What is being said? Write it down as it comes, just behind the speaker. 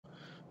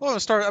Hello,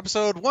 start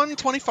episode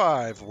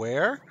 125,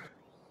 where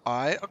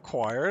I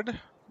acquired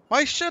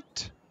my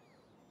shit.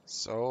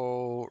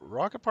 So,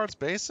 rocket parts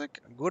basic,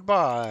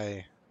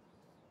 goodbye.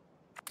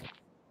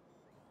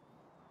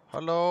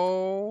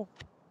 Hello,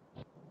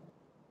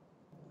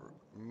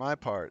 my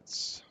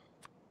parts.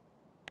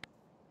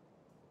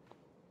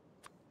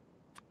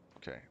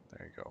 Okay,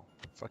 there you go.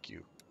 Fuck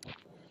you.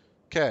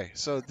 Okay,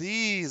 so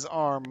these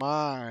are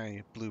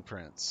my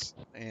blueprints,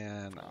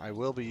 and I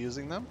will be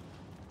using them.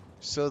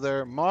 So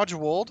they're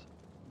moduled,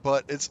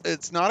 but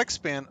it's not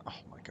expand. Oh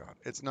my god,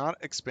 it's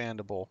not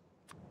expandable.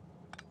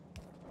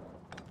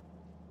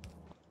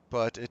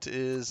 But it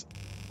is.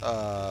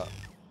 Why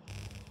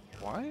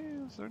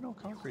is there no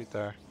concrete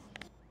there?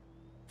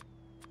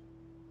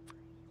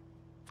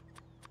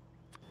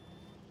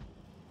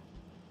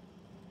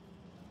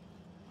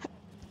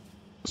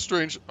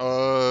 Strange.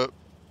 As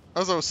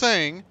I was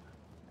saying,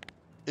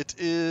 it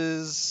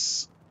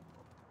is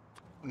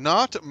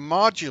not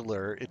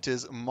modular. It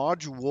is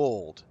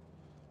moduled,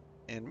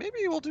 and maybe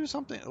we'll do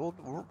something.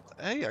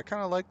 Hey, I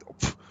kind of like.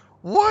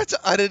 What?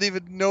 I didn't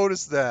even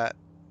notice that.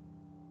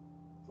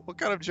 What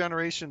kind of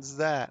generation is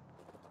that?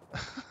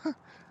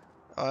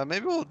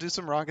 Maybe we'll do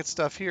some rocket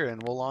stuff here,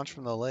 and we'll launch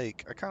from the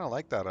lake. I kind of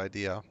like that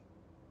idea.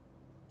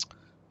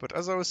 But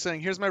as I was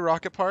saying, here's my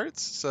rocket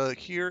parts. So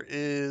here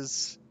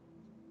is,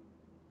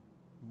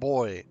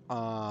 boy,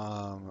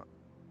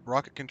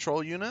 rocket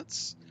control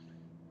units.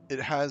 It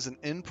has an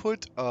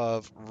input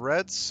of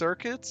red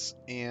circuits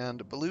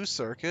and blue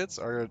circuits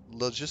are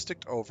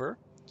logisticed over.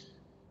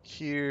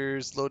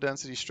 Here's low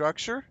density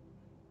structure.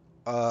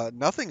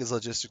 Nothing is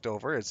logisticed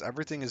over.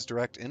 Everything is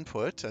direct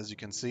input, as you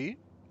can see.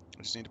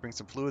 I just need to bring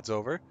some fluids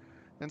over.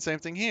 And same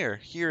thing here.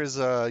 Here is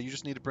you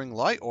just need to bring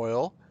light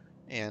oil,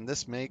 and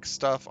this makes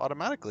stuff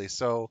automatically.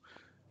 So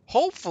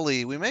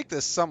hopefully we make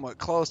this somewhat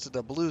close to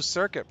the blue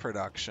circuit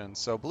production.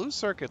 So blue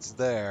circuit's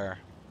there,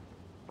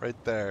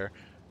 right there.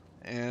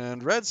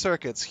 And red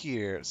circuit's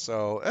here,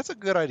 so that's a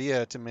good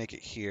idea to make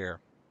it here.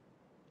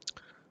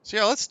 So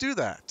yeah, let's do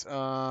that.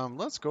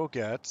 Let's go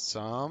get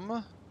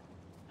some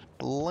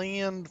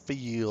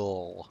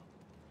landfill.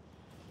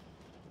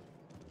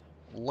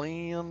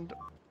 Landfill.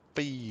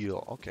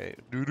 Okay.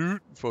 Doo-doo.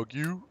 Fuck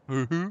you.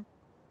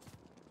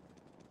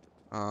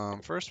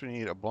 First we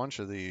need a bunch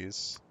of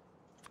these.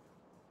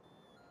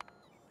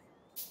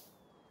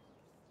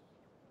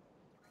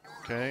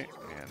 Okay,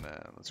 and then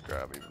let's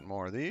grab even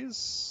more of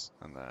these,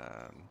 and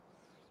then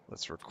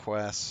let's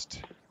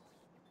request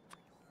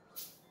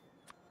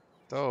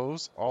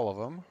those, all of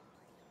them.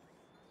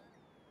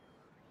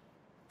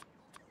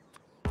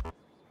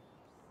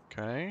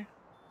 Okay.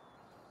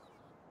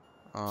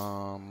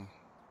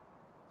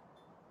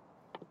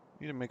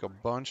 Need to make a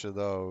bunch of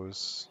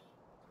those.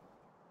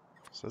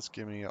 So let's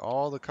give me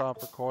all the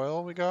copper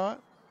coil we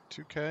got.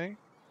 2K.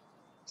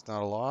 It's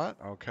not a lot.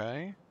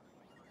 Okay.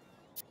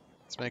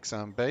 Let's make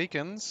some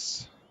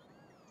bacons.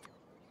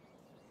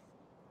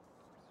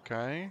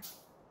 Okay.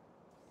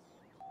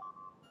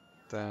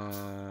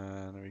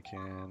 Then we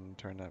can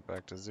turn that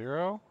back to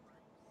 0.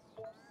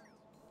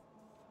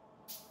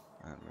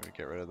 And maybe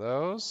get rid of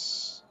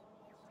those.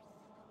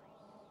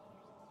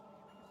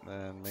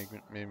 Then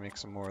maybe make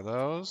some more of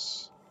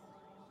those.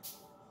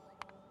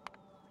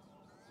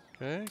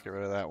 Okay, get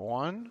rid of that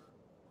one.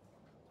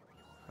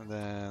 And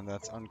then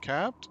that's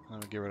uncapped.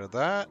 And we get rid of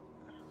that.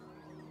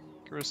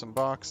 Get rid of some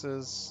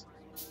boxes.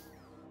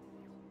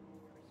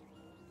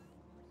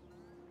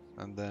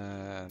 And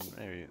then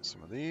maybe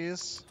some of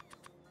these.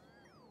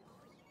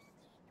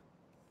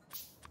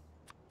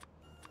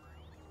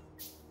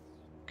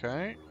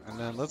 Okay, and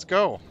then let's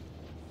go.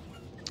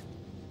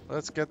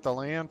 Let's get the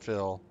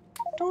landfill.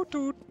 Toot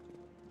toot.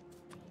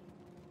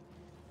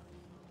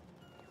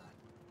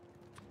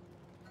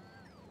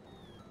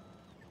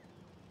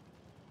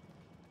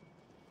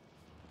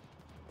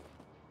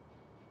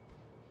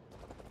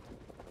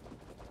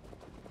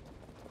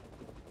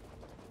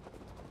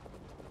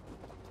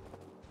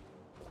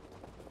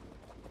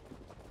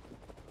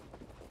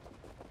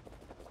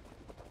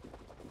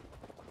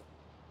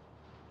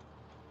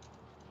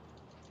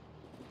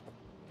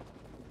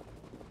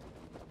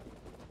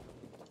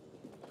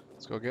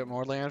 Let's go get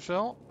more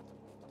landfill.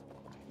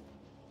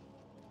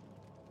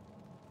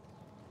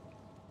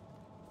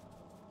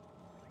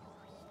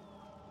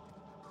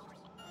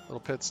 Little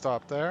pit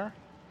stop there.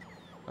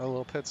 A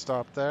little pit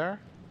stop there.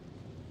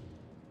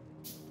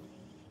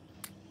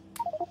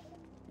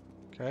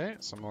 Okay,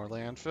 some more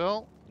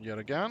landfill yet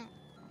again.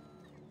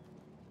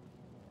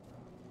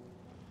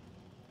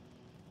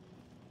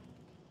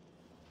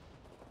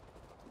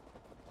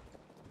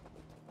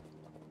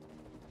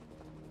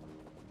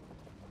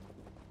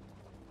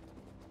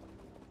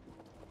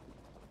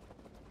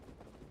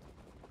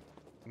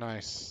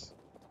 Nice.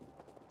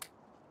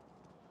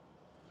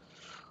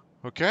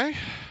 Okay.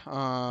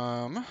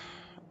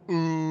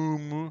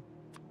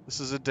 This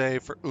is a day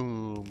for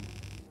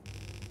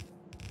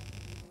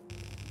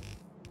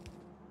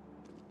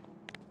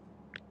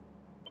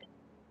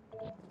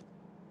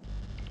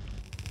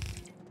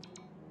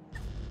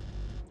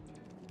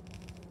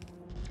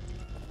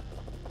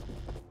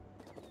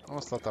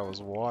Almost thought that was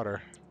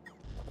water.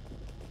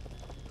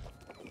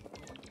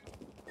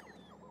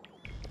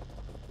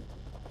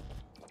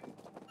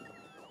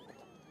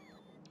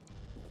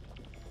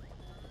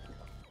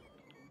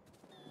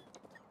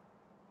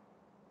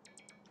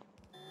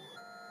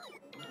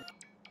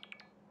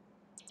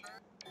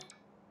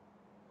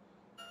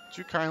 Would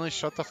you kindly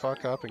shut the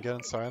fuck up and get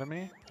inside of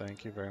me?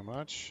 Thank you very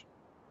much.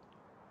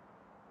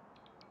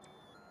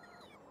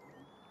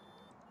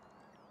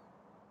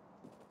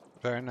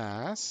 Very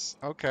nice.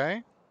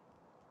 Okay.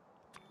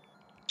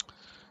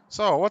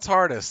 So, what's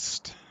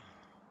hardest?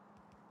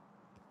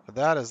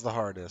 That is the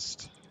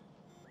hardest.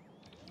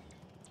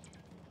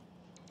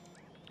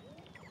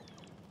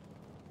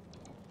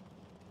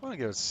 I want to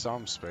give it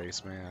some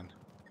space, man.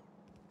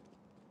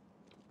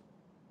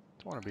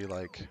 Don't want to be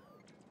like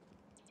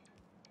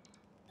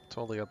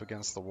totally up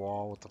against the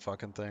wall with the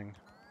fucking thing.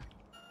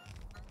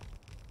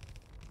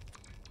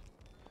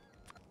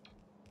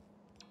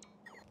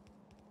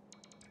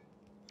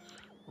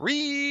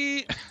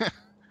 Re.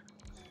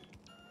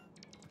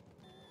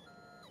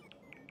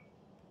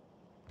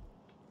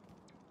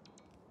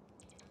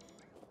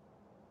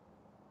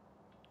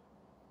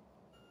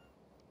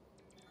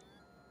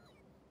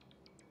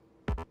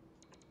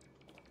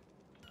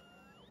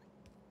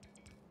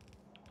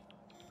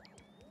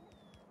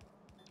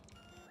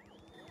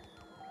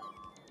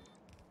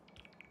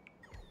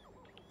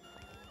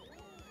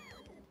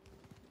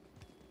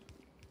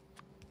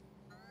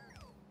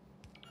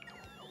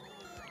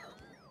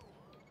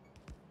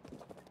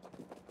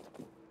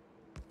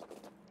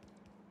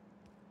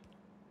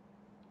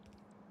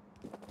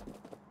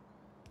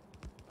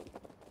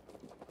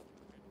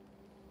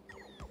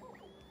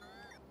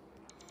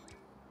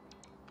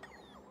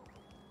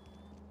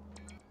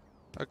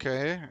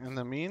 Okay, in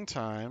the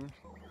meantime,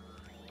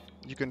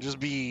 you can just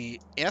be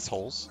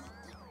assholes.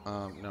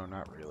 No,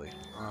 not really.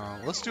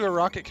 Let's do a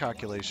rocket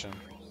calculation.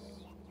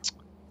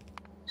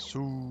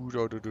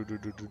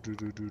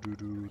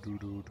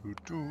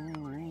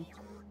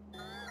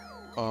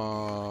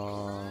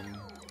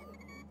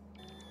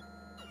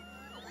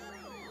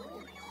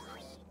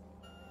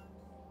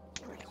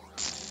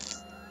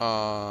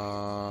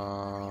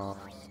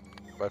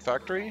 By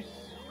factory?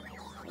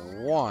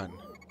 1.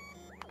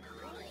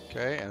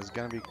 Okay, and it's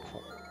gonna be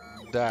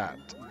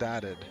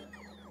datted.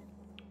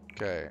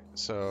 Okay,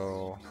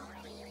 so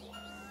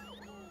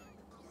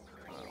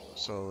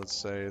let's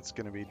say it's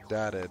gonna be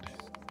datted.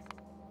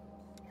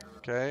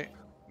 Okay,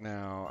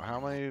 now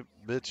how many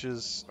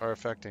bitches are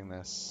affecting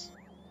this?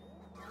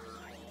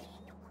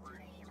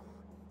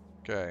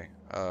 Okay,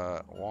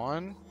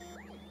 1,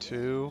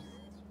 2,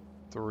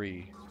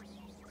 3.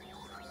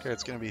 Okay,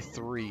 it's gonna be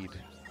 3'd,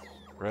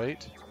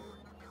 right?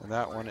 And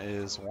that one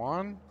is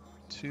 1,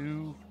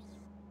 2,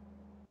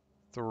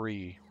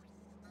 3.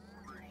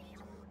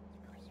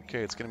 Okay,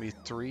 it's gonna be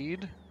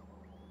 3'd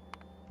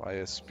by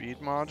a speed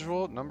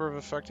module. Number of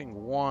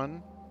affecting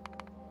 1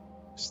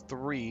 is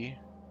 3.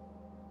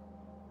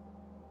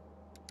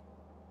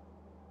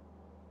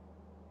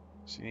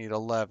 So you need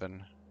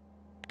 11.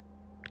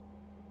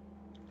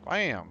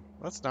 Bam!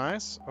 That's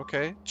nice.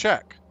 Okay,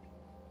 check.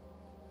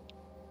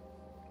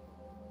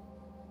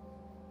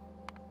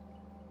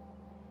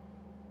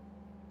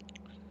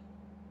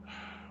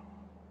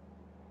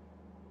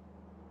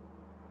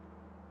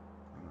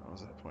 What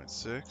was that,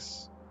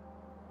 0.6?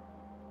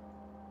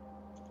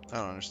 I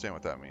don't understand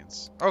what that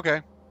means.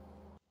 Okay.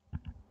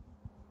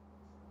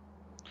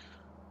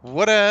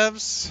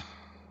 Whatevs.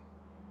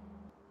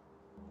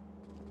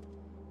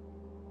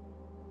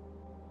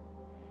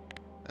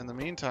 In the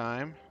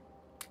meantime,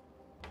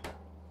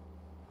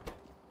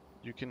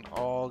 you can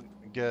all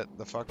get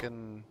the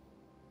fucking...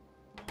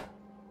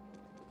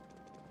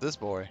 this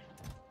boy.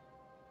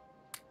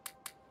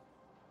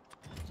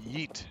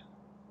 Yeet.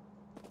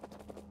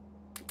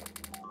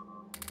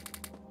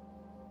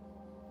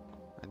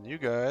 And you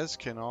guys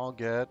can all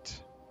get...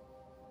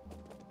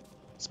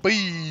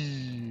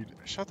 speed!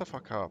 Shut the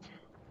fuck up.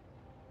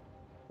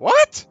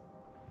 What?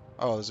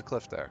 Oh, there's a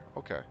cliff there.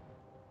 Okay.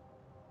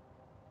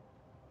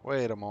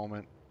 Wait a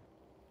moment.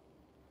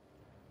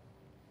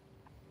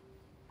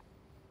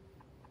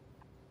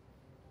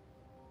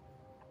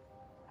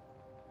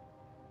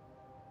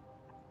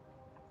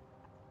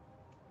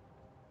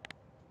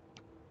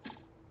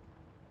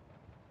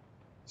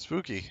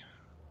 Spooky.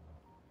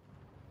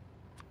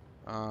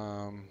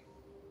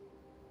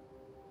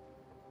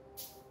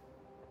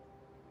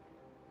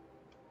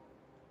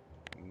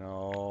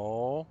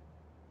 No.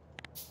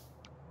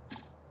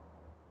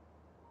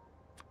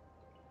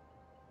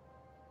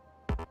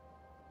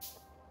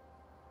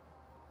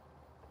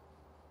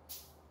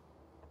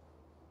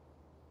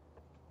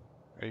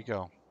 There you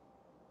go.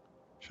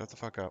 Shut the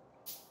fuck up.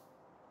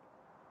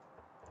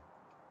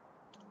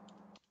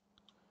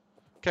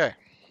 Okay.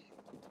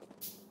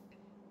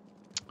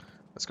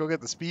 Let's go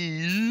get the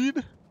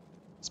speed.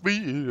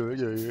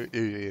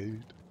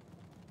 Speed.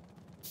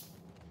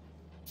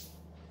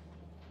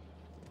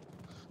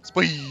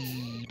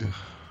 Speed.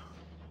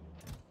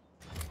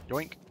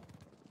 Yoink.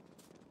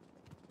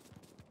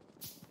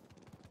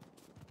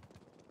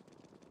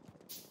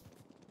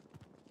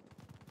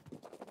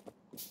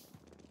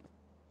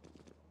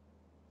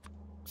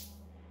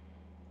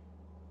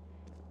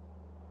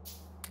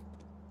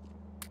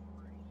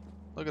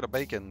 Look at the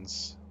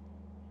bacons.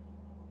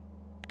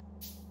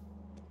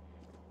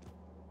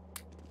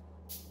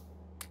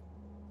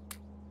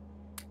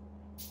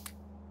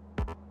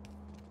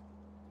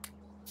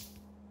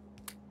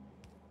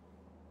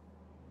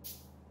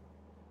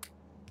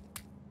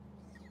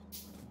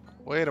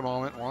 Wait a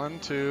moment. 1,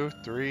 2,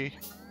 3,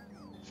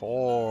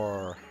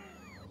 4.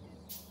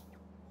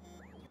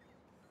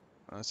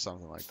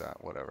 Something like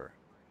that. Whatever.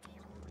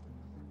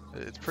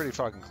 It's pretty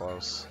fucking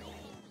close.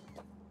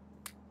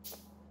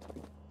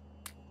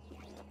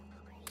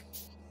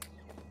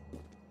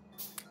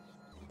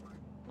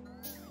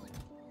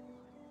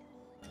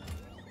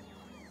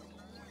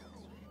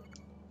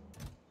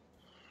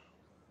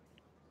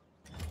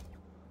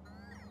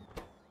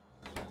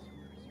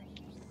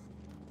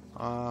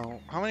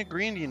 How many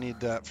green do you need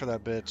that for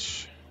that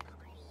bitch?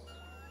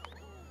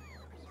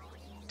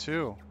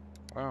 2.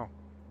 Wow.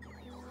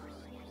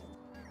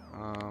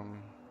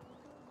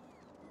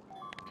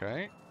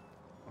 Okay.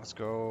 Let's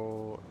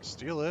go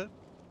steal it.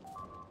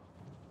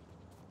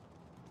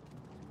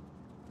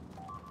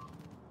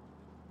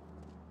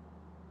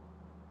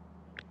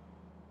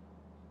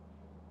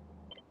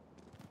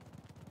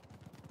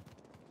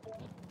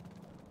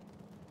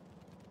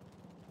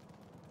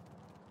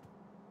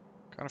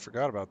 Kind of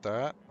forgot about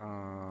that.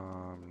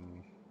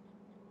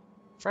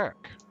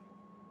 Fuck.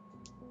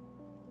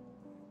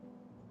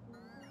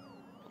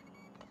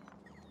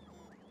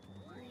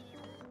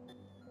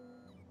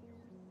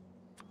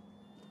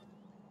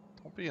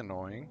 Don't be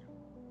annoying.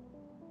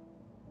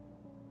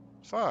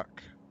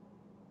 Fuck.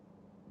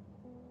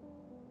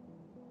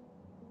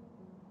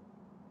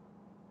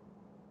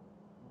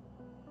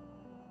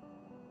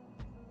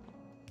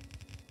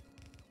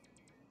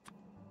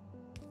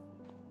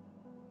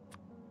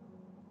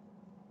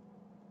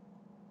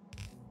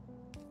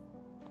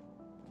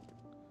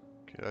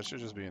 Okay, that should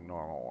just be a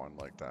normal one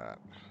like that.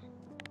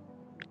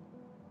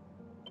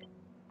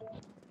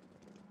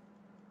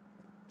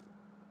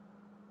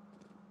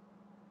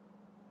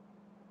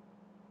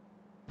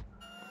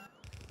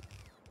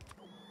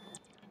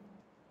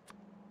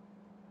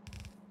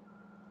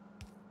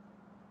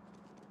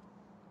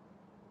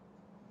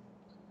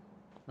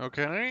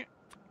 Okay.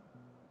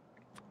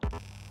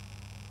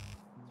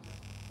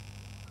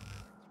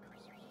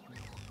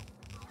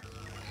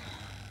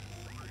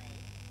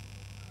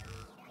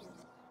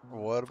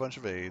 What a bunch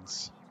of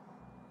aids.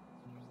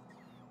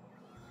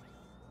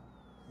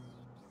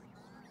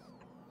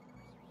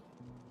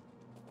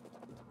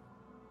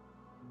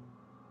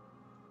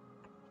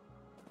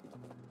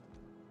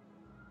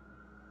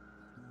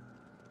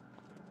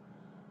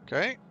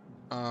 Okay.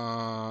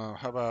 How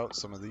about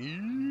some of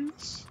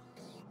these?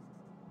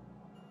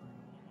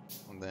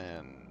 And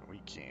then we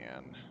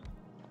can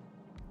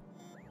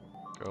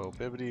go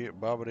bibbity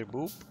bobbity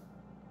boop,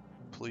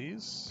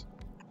 please.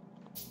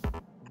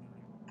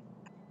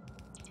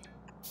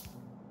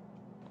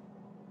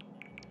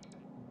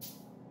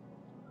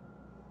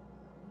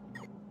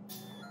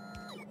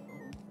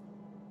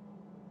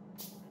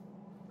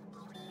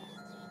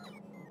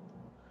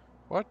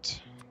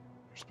 What?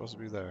 You're supposed to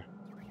be there.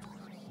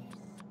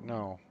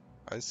 No.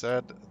 I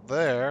said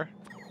there.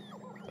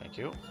 Thank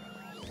you.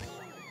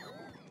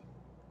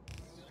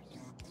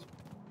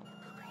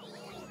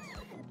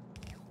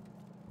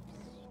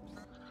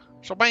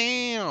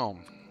 Shabam!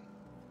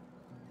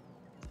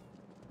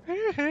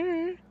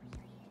 There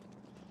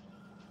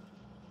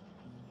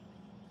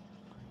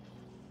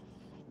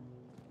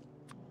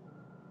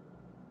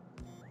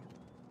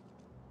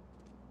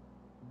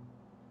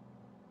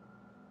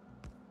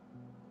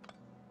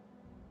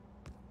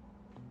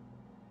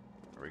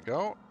we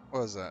go.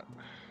 What was that?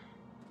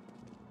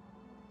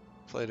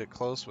 Played it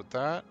close with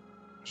that?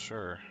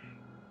 Sure.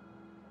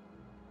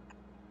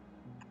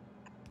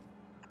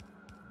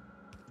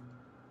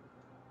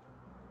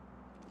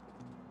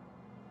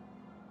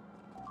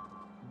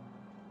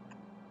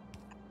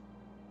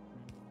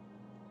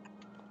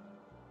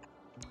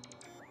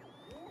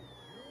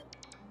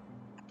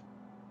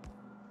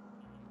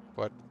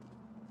 What?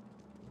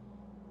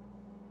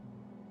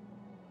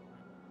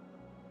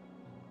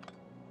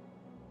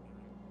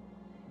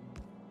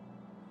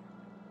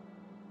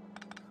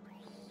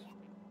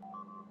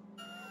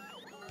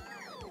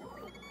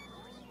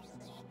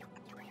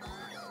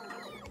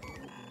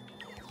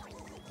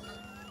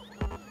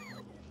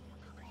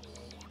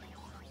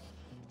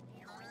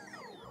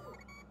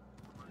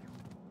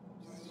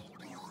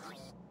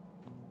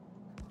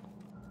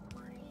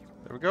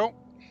 There we go.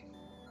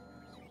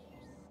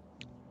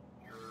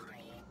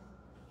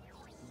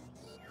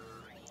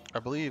 I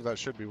believe that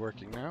should be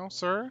working now,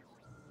 sir.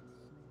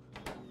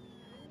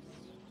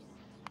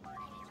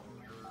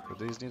 Do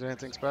these need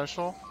anything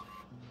special?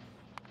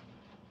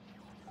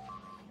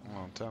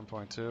 Oh,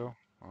 10.2.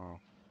 Oh.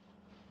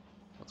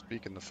 Let's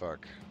beacon the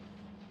fuck.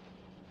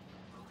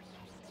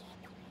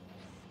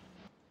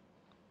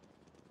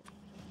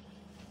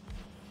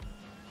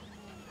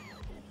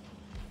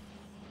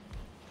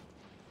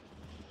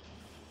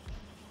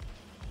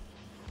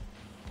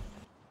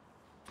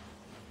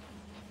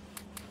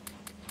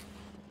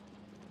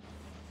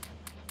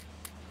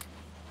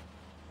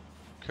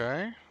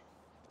 Okay.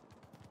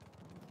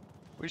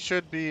 We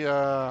should be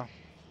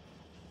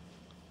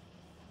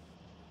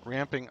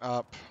ramping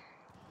up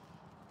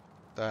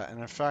that.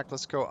 And in fact,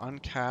 let's go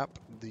uncap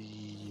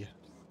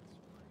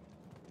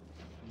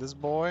this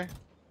boy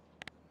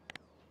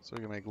so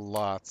we can make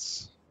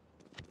lots.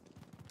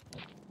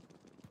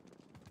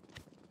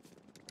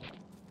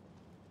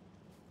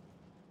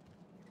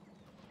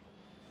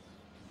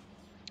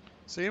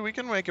 See, we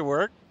can make it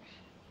work.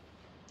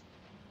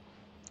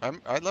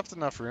 I left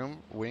enough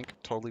room. Wink,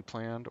 totally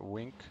planned.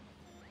 Wink.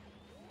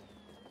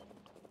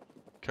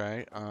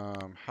 Okay,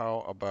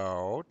 how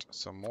about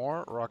some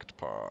more rocket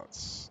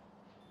pods?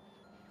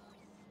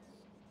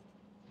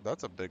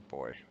 That's a big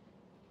boy.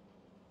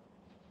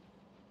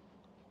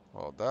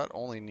 Well, that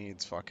only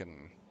needs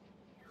fucking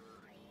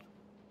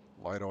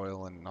light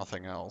oil and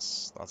nothing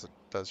else.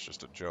 That's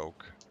just a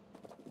joke.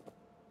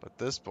 But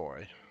this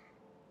boy,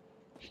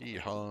 he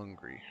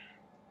hungry.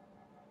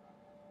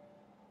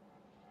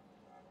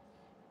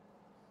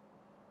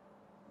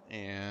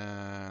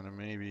 And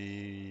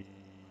maybe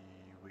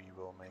we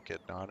will make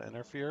it not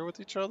interfere with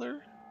each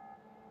other.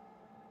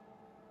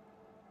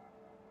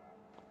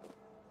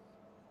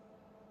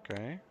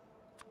 Okay.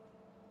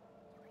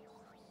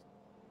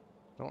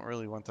 Don't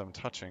really want them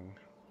touching.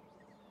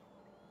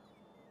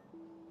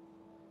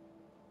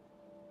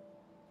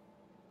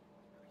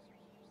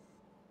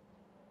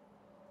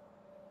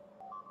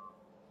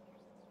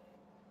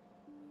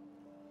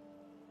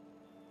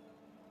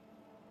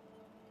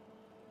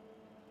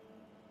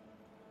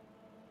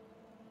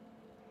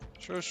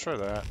 Sure, let's try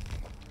that.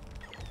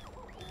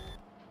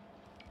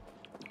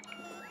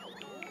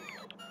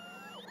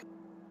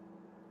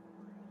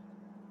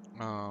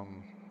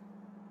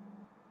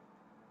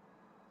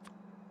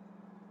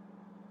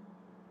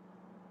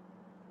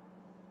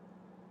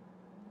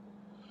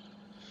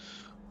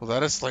 Well,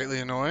 that is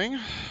slightly annoying.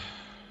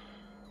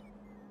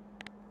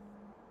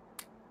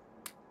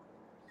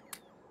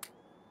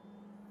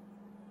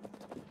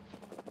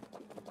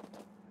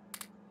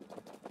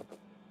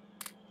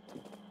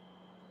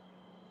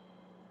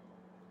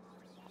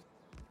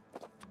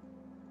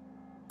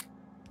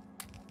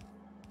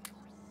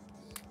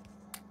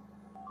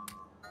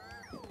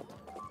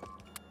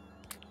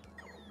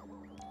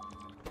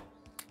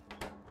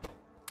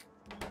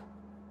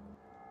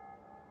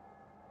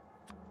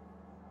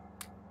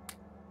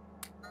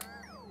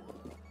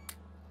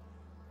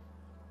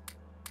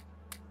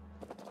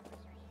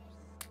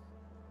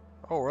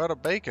 Oh, we're out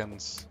of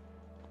bacons.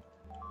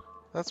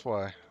 That's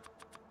why.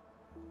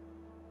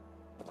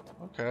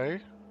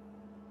 Okay.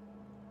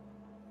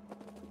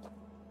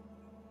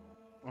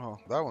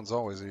 Well, that one's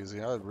always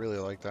easy. I really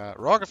like that.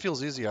 Rocket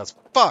fuel's easy as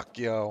fuck,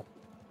 yo.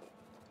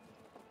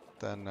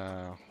 Then, we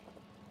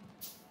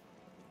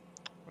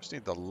just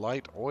need the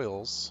light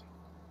oils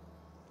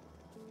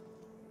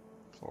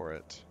for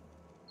it.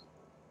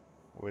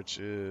 Which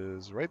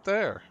is right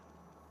there.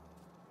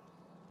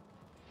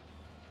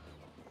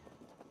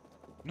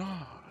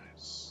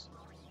 Nice.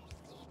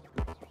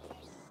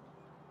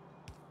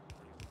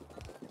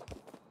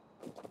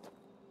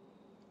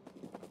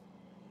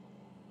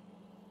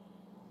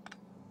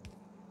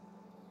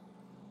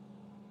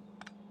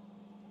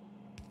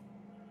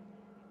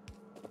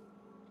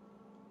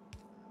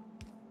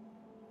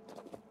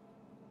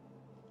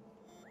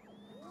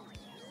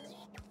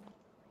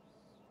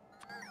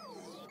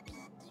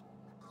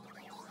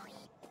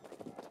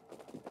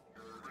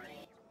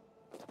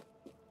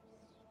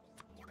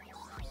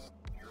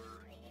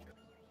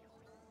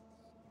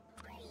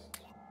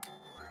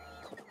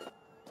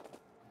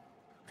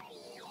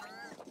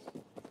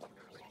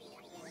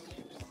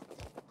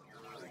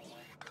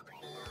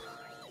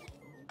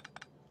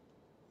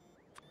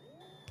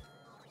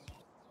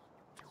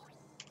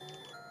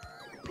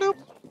 Bloop.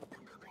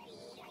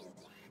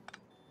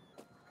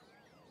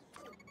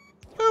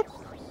 Bloop.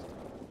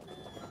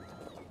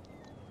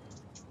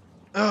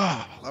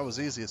 Ah, that was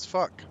easy as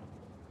fuck.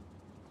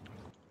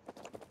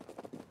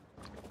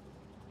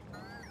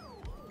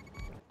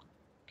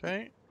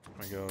 Okay,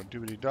 we go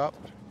doobity dop,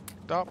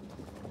 dop,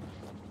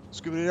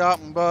 scoobity dop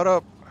and butt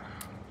up.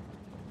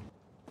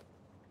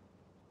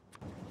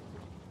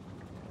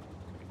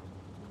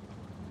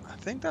 I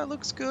think that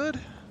looks good.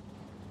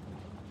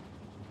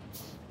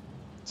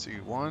 Let's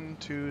see, 1,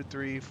 2,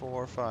 3,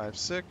 4, 5,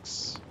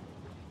 6.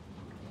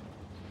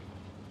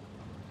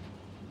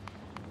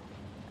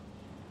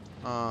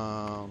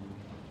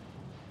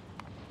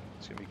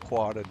 It's gonna be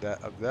quad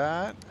of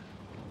that.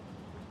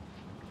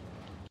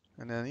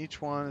 And then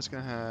each one is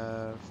gonna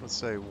have, let's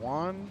say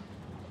 1,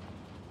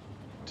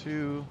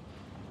 2,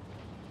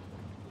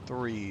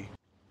 3.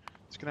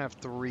 It's gonna have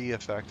 3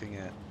 affecting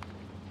it.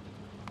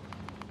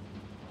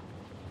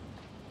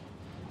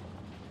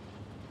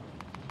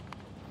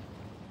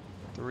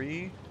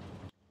 Three.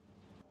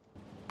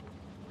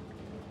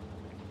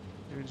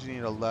 Maybe you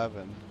need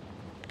 11.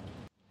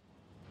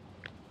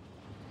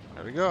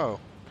 There we go.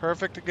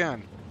 Perfect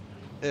again.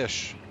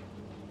 Ish.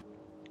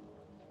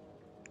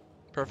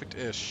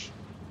 Perfect-ish.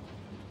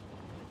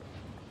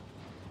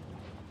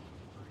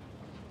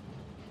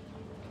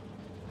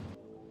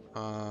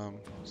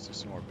 Let's do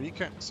some more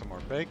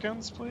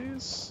bacons,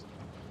 please.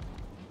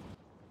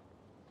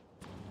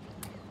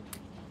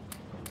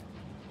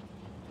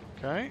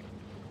 Okay.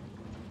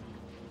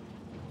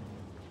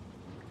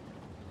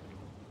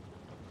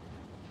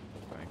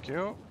 Thank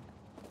you.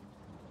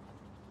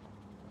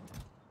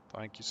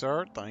 Thank you,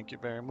 sir. Thank you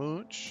very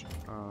much.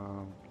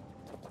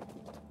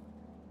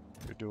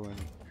 You're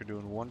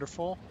doing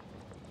wonderful.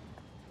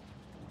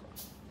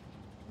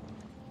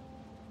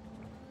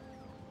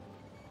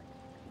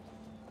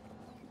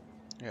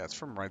 Yeah, it's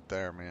from right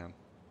there, man.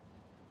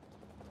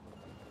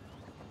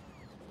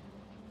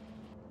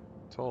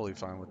 Totally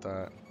fine with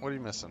that. What are you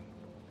missing?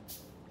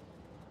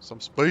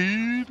 Some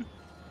speed?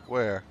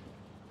 Where?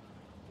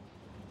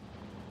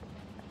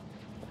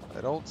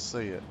 I don't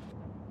see it.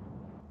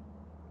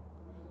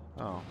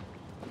 Oh.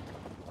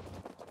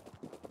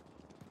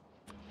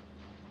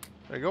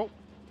 There you go.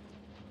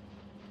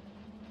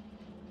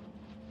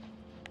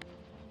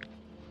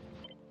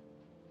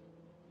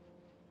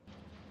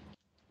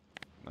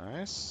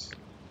 Nice.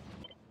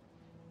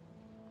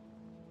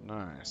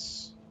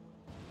 Nice.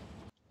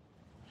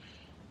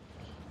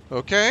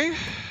 Okay.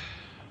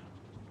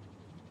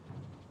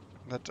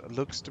 That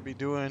looks to be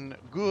doing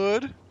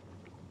good.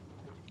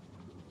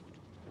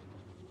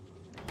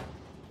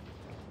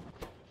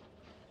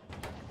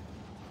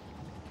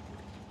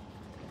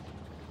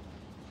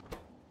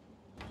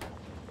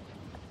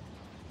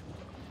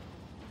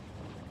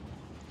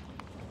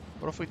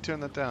 What if we turn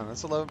that down?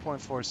 That's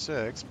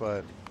 11.46,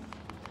 but...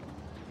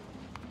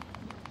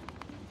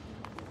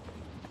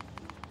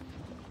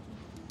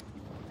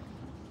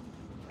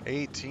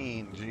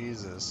 $18,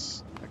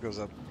 Jesus. That goes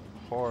up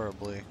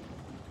horribly.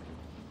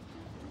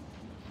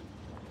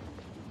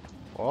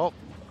 Well,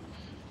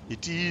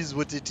 it is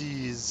what it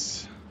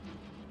is.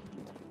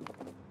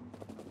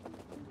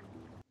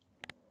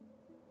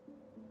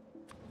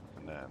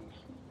 And then...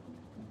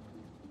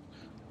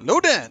 low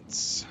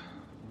dance!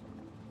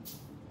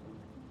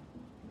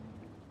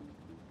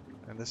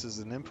 And this is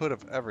an input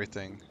of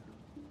everything.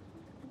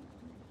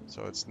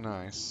 So it's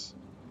nice.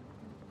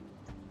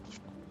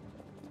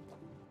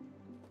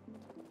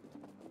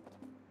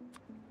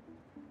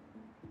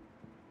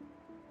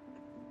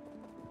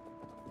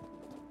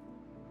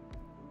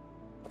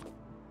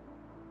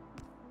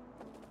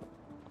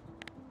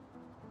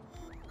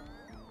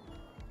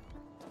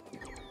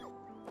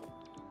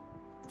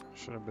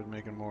 Should have been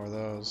making more of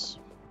those.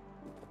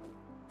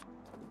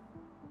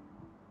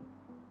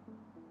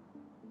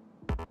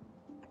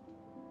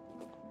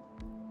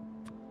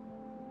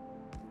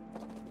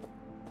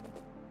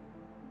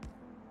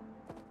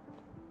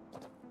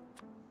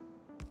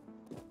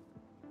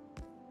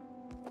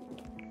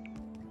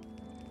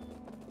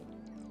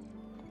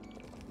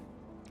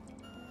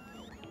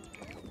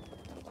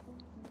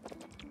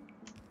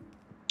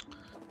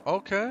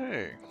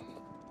 Okay.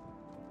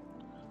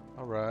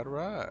 Alright,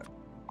 alright.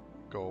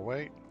 Go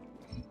away.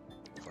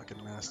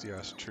 Fucking nasty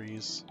ass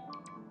trees.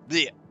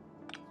 Blech.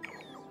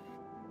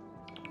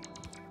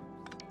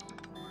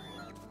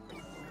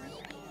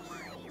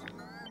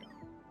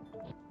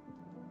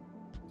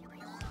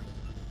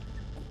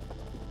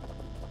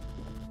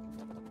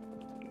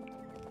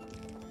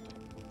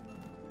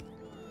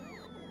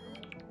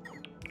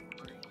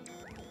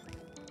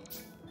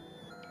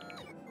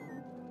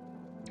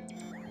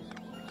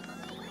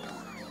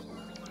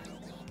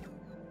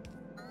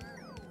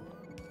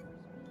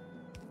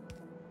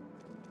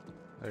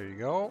 There you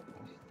go.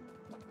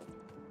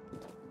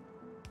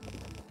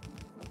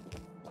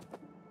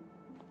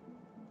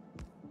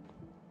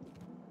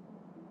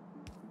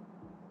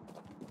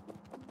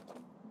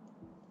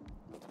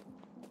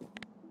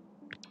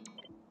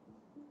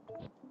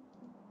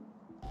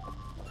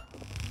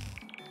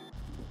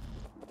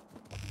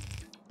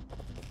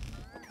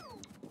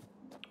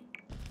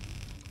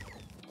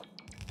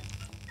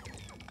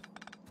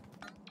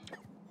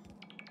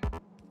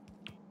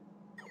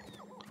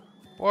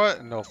 What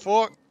in the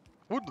fuck?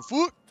 What the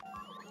fuck?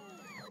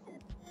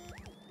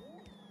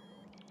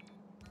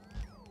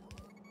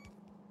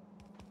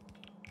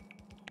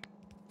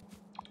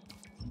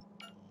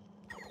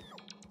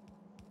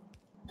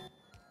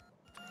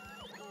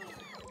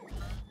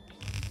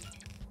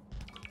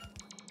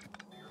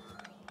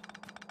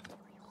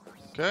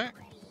 Okay.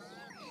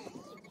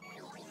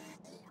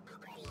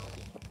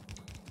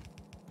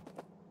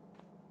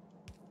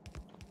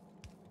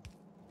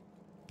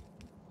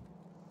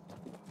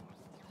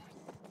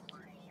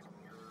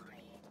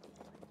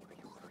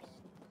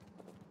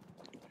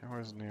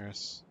 Where's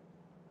nearest?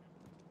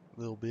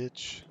 Little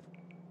bitch.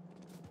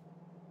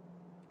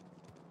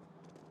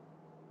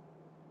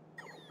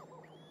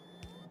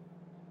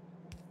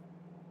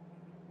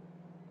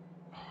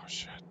 Oh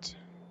shit.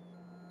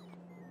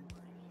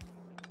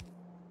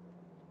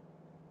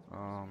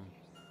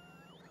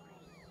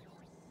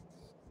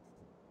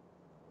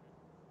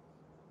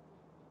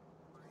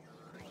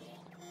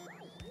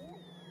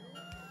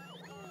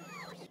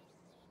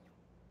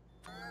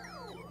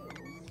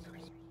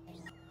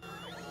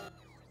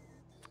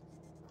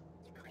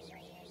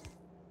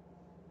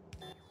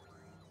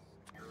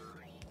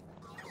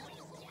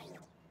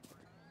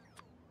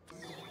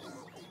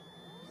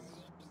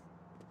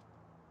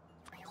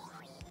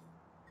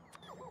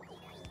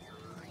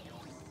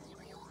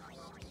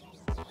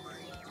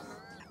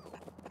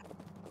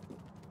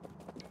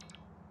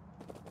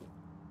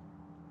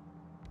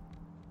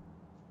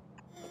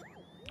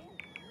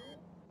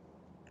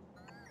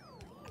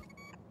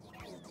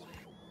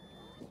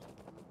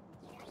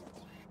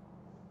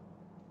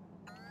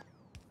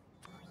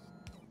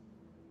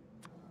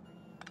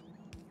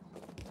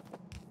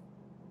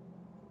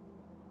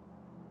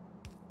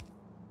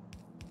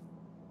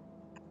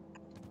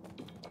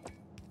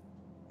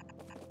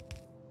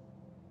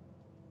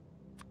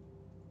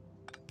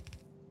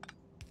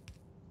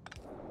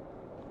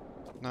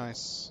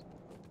 Nice.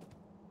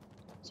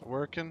 Is it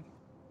working?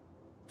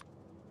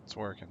 It's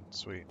working.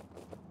 Sweet.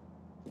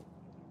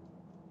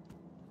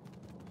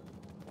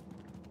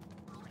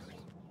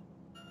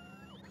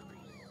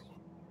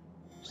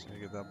 Just need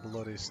to get that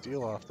bloody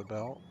steel off the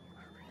belt.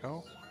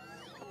 Go.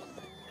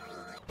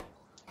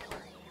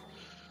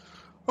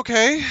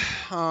 Okay.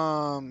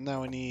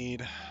 Now we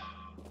need...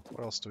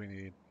 What else do we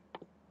need?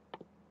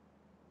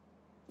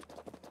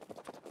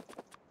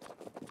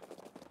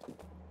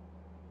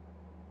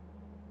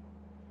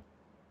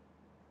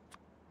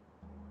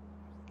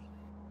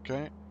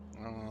 Okay.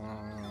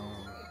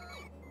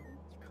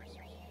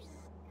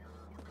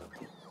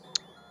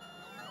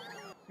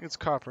 It's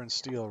copper and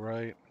steel,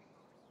 right?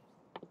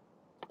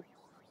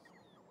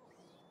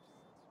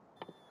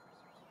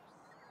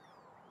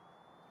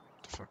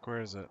 The fuck,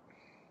 where is it?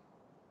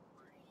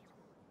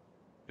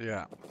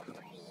 Yeah.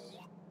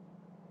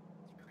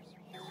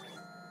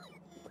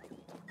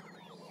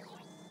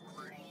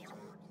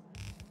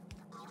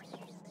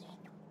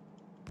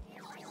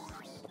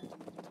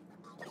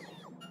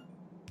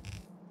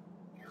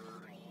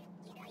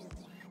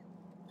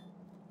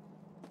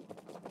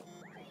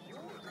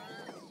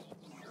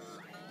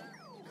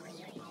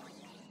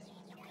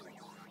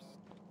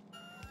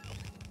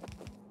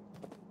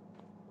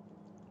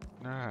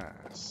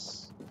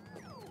 Nice.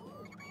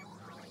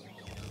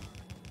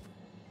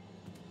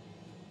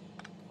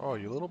 Oh,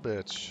 you little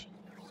bitch.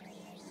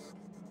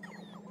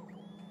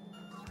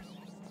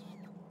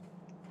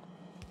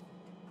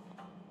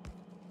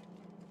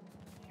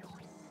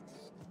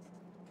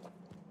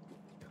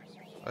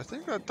 I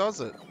think that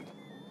does it.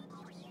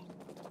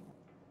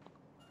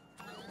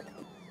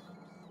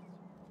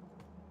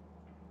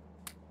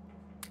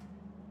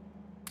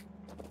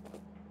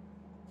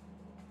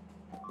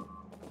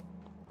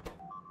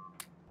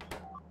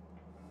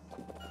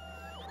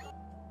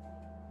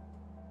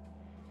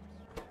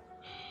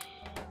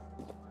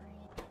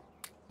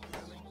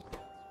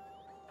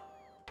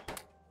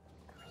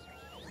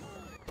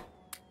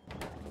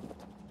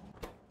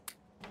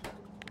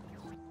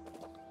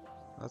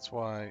 That's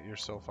why you're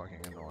so fucking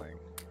annoying.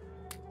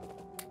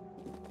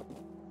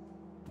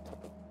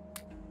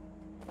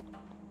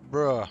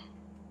 Bruh.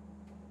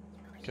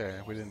 Okay,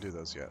 we didn't do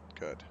those yet.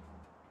 Good.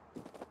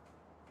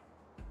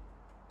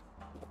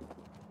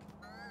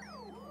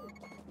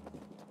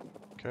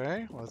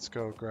 Okay, let's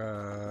go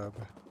grab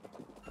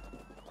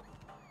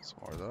some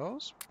more of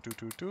those. Toot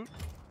toot toot.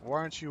 Why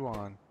aren't you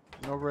on?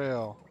 No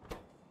rail.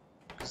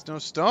 There's no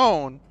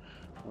stone?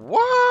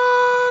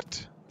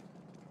 What?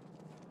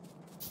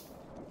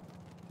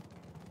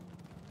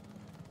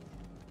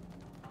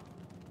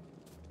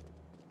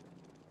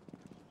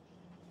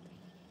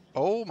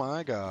 Oh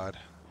my god.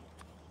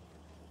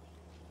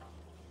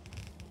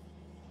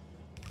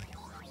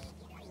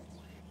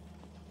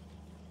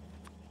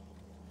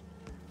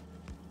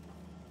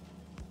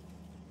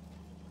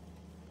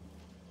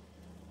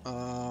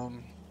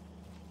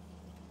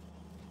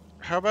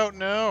 How about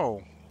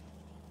no?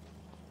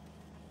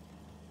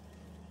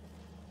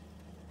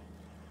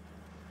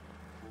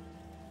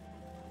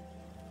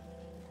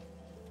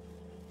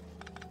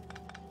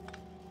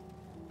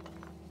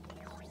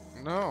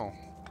 No.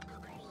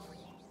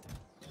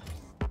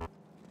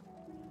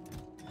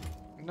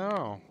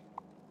 No.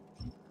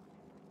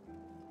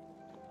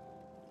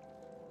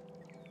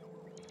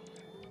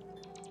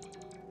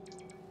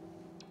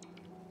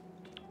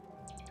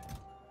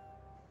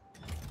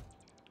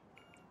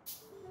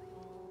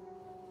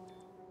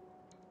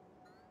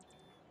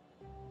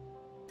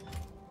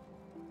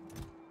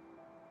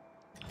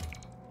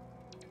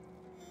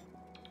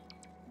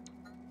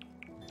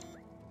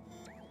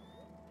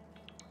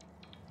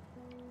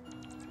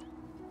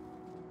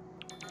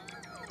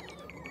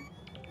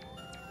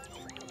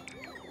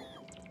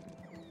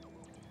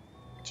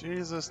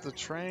 Jesus, the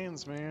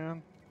trains,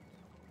 man.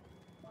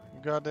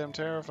 Goddamn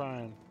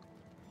terrifying.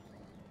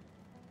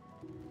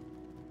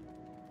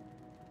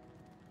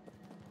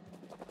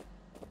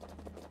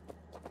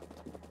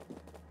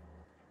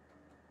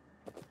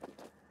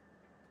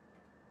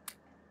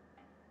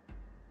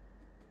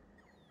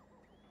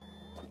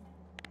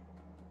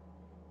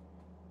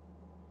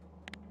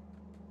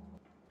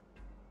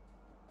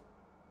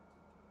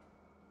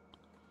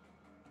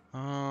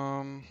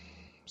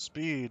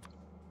 Speed.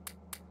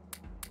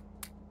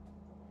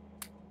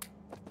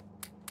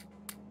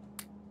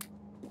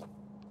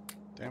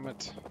 Damn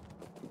it.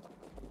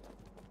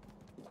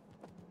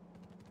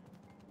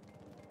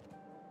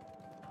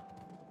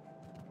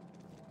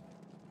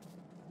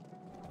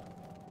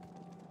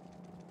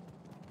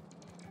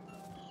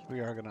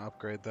 We are going to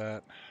upgrade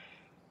that.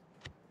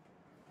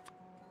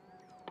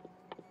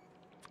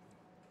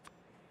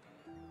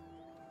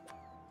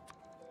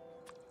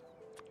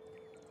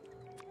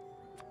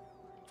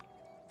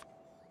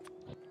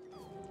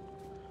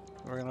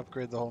 We're going to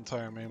upgrade the whole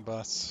entire main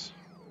bus.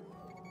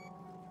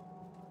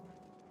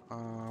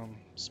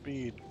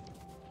 Speed.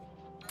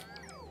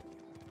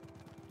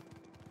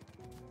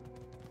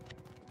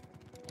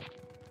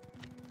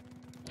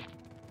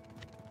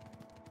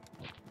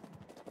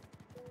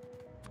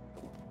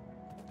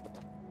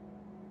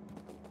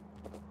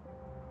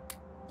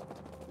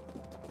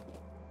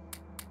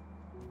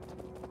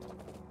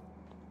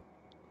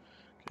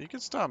 You can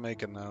stop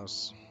making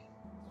those.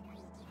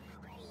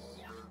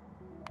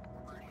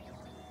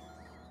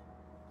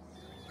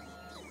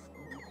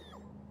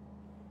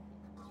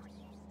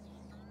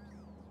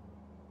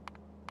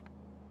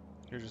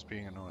 You're just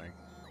being annoying.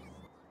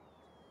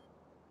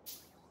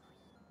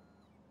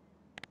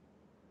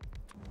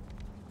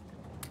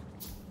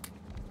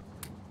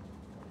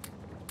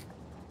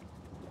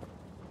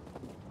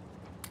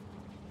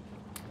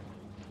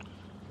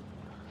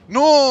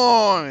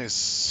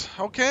 Nice!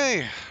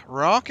 Okay,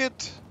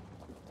 rocket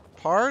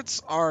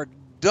parts are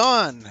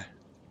done.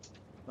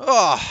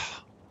 Ugh.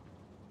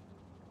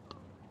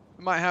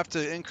 We might have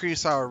to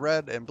increase our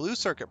red and blue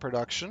circuit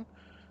production,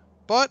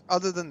 but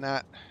other than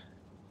that,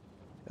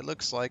 it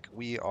looks like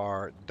we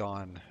are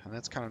done. And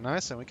that's kind of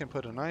nice, and we can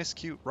put a nice,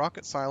 cute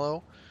rocket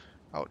silo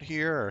out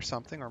here or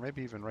something, or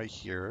maybe even right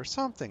here, or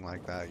something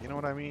like that. You know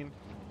what I mean?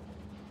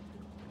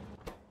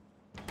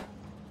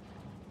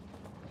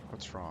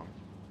 What's wrong?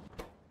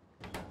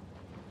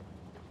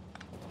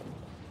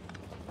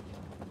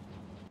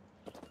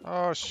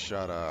 Oh,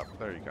 shut up.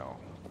 There you go.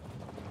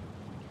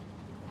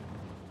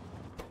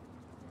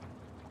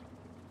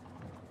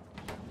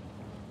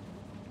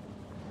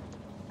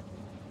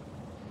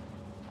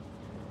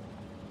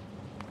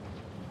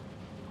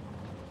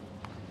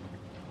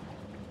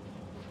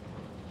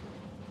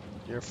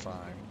 You're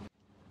fine.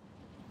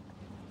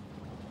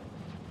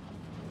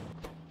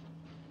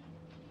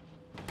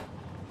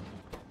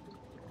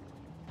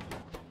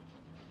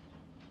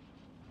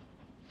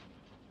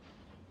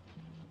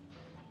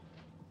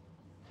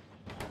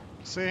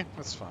 See?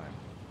 That's fine.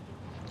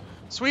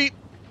 Sweet!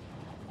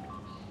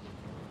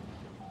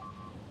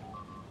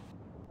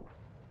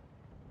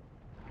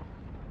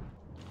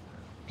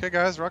 Okay,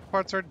 guys, rocket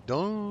parts are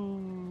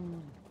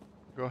done.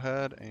 Go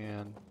ahead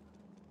and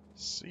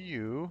see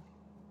you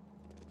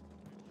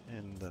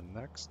in the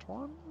next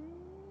one?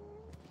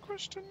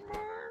 Question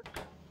mark?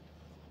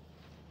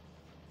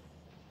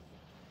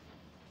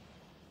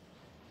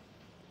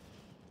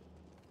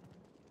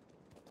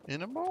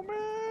 In a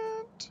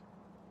moment.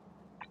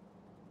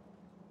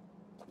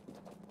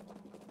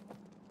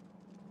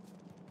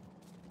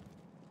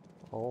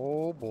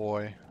 Oh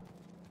boy.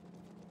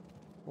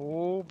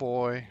 Oh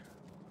boy.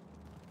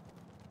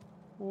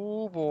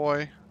 Oh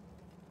boy.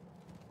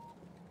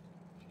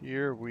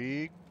 Here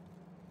we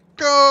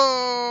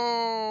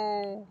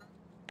go!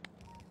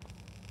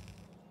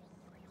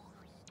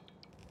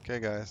 Okay,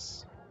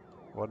 guys.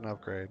 What an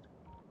upgrade.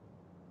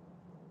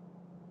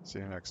 See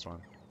you next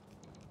one.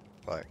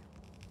 Bye.